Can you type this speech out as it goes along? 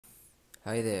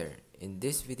Hi there, in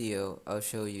this video I'll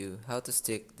show you how to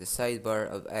stick the sidebar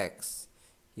of X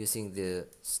using the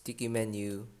sticky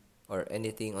menu or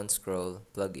anything on scroll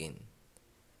plugin.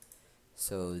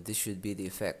 So this should be the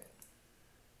effect.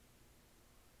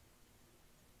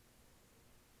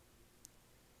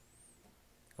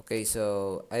 Okay,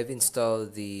 so I've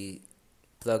installed the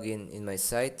plugin in my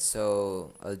site,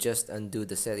 so I'll just undo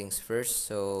the settings first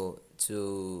so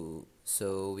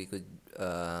we could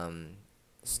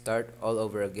start all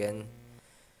over again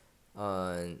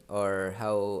on or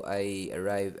how I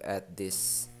arrive at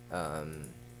this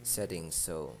settings.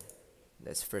 So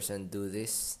let's first undo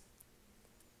this.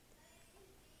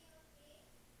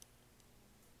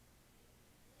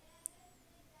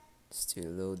 Still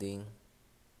loading.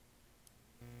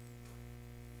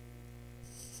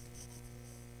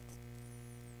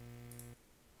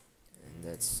 And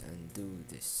let's undo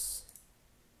this.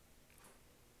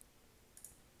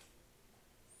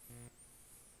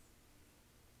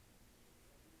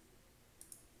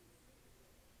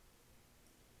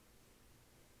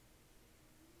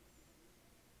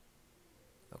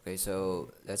 Okay,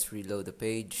 so let's reload the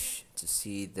page to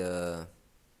see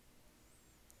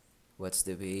what's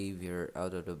the behavior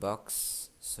out of the box.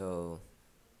 So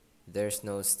there's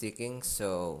no sticking,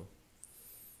 so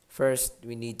first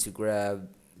we need to grab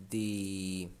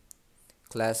the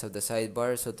class of the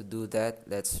sidebar. So to do that,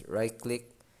 let's right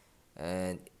click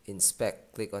and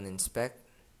inspect. Click on inspect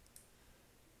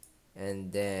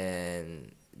and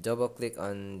then double click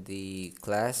on the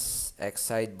class X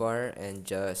sidebar and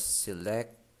just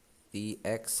select the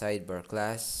X sidebar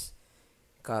class,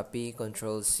 copy,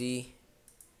 Control C,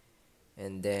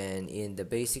 and then in the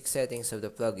basic settings of the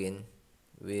plugin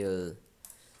we'll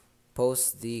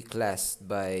post the class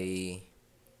by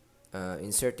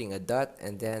inserting a dot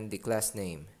and then the class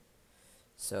name.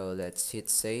 So let's hit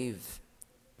save.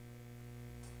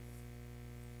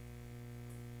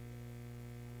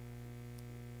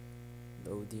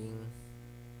 Loading.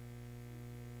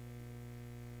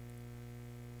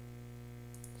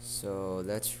 So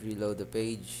let's reload the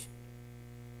page.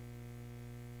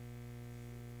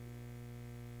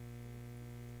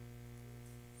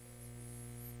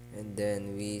 And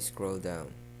then we scroll down.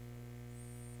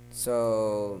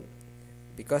 So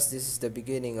because this is the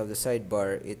beginning of the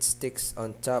sidebar, it sticks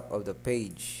on top of the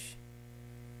page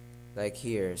like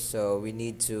here, so we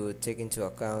need to take into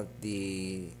account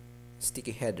the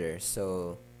sticky header.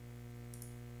 So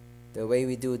the way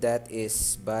we do that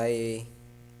is by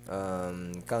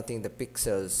counting the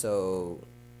pixels. So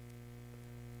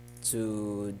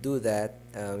to do that,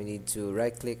 we need to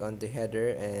right click on the header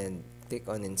and click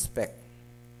on inspect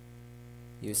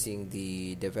using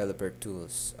the developer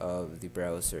tools of the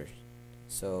browser.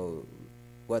 So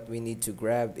what we need to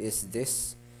grab is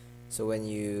this. So when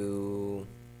you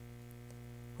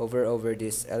hover over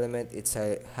this element, it's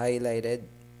highlighted.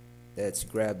 Let's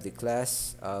grab the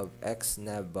class of X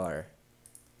navbar.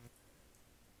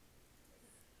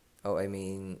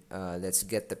 Let's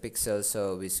get the pixel.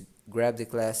 So we grab the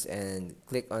class and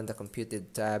click on the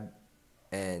computed tab,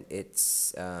 and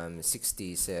it's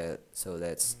 60. So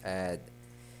let's add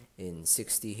in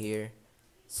 60 here.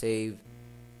 Save.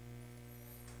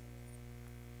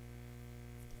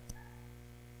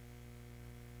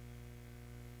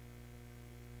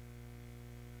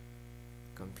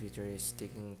 Computer is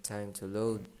taking time to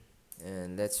load,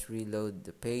 and let's reload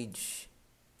the page.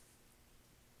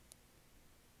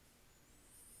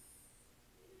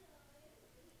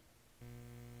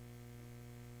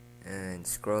 And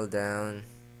scroll down.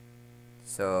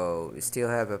 So we still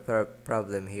have a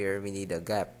problem here. We need a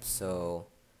gap. So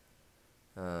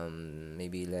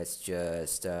maybe let's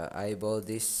just eyeball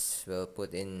this. We'll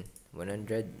put in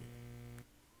 100.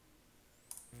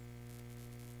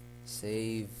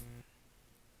 Save.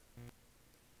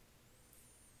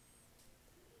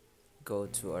 Go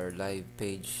to our live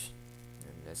page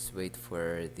and let's wait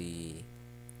for the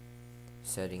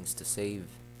settings to save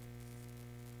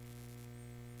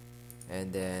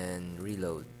and then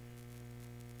reload.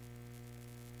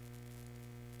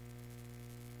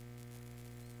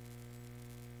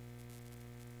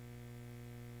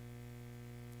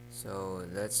 So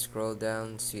let's scroll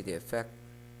down, see the effect.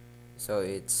 So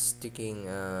it's sticking,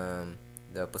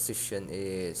 the position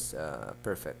is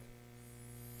perfect.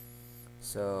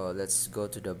 So let's go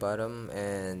to the bottom,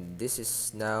 and this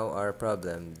is now our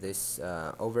problem. This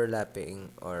overlapping,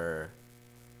 or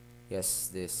yes,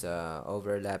 this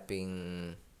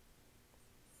overlapping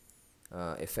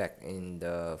effect in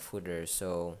the footer.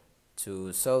 So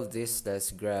to solve this, let's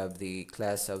grab the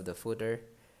class of the footer.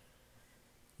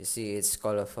 You see it's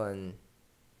colophon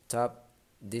top,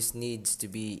 this needs to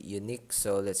be unique,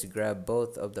 so let's grab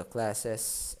both of the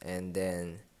classes and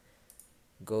then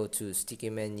go to sticky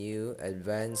menu,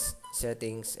 advanced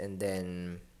settings, and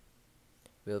then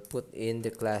we'll put in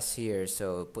the class here.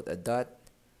 So put a dot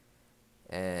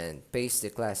and paste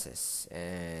the classes,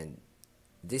 and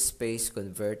this space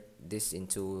convert this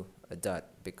into a dot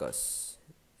because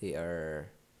they are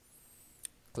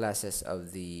classes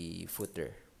of the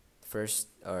footer, first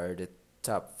or the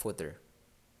top footer.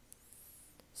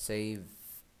 Save,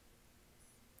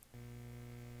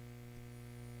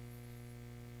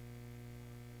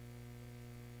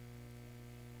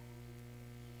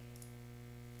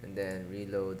 and then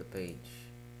reload the page.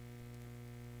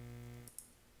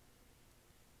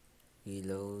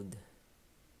 Reload.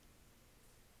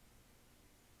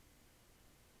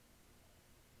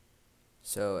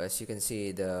 So as you can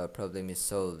see, the problem is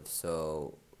solved.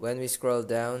 So when we scroll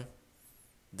down,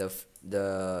 the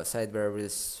sidebar will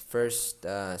first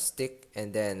stick,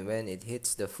 and then when it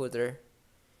hits the footer,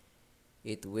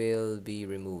 it will be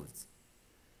removed.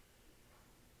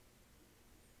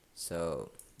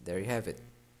 So there you have it.